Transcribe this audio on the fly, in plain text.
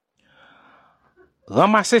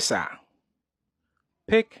Ramasse ça.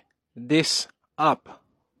 Pick this up.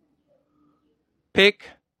 Pick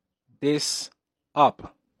this up.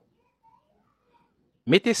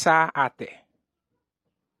 Mettez ça à terre.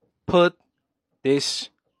 Put this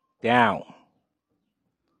down.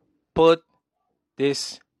 Put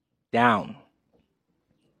this down.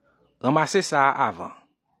 Ramassez ça avant.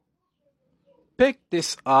 Pick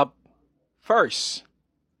this up first.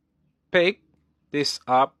 Pick this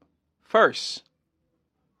up first.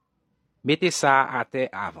 Mettez ça à terre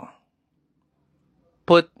avant.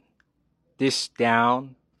 Put this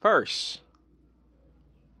down first.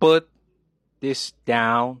 Put this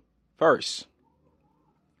down first.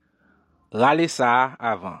 Râlez ça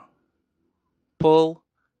avant. Pull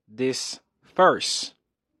this first.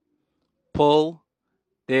 Pull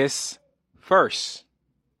this first.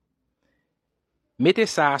 Mettez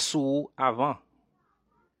ça sous avant.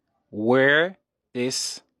 Wear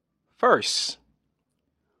this first.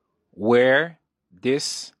 Wear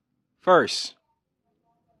this first.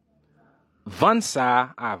 Vend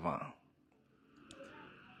ça avant.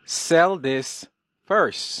 Sell this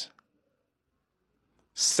first.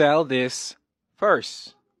 Sell this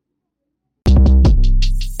first.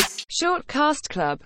 Shortcast Club